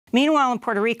Meanwhile, in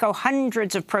Puerto Rico,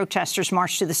 hundreds of protesters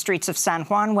marched to the streets of San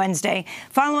Juan Wednesday,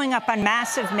 following up on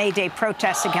massive May Day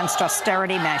protests against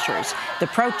austerity measures. The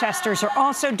protesters are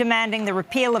also demanding the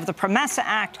repeal of the Promesa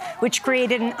Act, which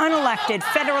created an unelected,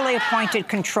 federally appointed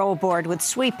control board with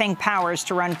sweeping powers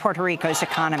to run Puerto Rico's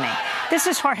economy. This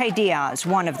is Jorge Diaz,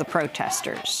 one of the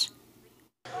protesters.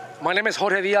 My name is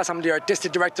Jorge Diaz. I'm the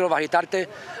artistic director of Agitarte,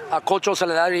 a cultural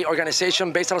solidarity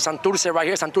organization based out of Santurce, right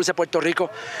here, Santurce, Puerto Rico.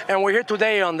 And we're here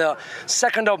today on the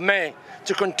 2nd of May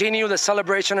to continue the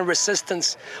celebration and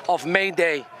resistance of May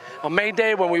Day. On May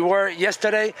Day, when we were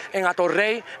yesterday in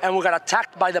Atorrey, and we got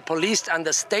attacked by the police and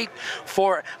the state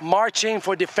for marching,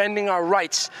 for defending our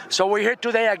rights. So we're here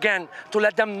today again to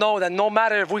let them know that no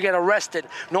matter if we get arrested,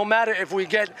 no matter if we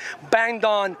get banged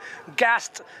on,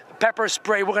 gassed, pepper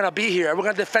spray, we're gonna be here. We're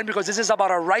gonna defend because this is about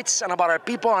our rights and about our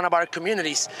people and about our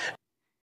communities.